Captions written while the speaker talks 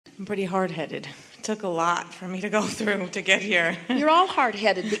I'm pretty hard-headed. It took a lot for me to go through to get here. You're all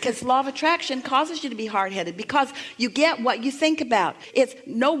hard-headed because law of attraction causes you to be hard-headed because you get what you think about. It's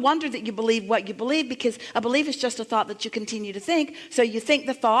no wonder that you believe what you believe, because a belief is just a thought that you continue to think. So you think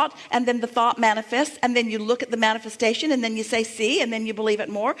the thought, and then the thought manifests, and then you look at the manifestation, and then you say see, and then you believe it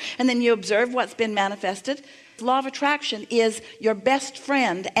more, and then you observe what's been manifested. Law of attraction is your best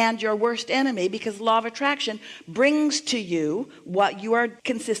friend and your worst enemy, because law of attraction brings to you what you are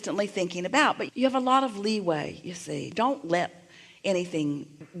consistently thinking about. But you have a lot of leeway, you see. Don't let anything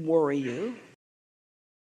worry you.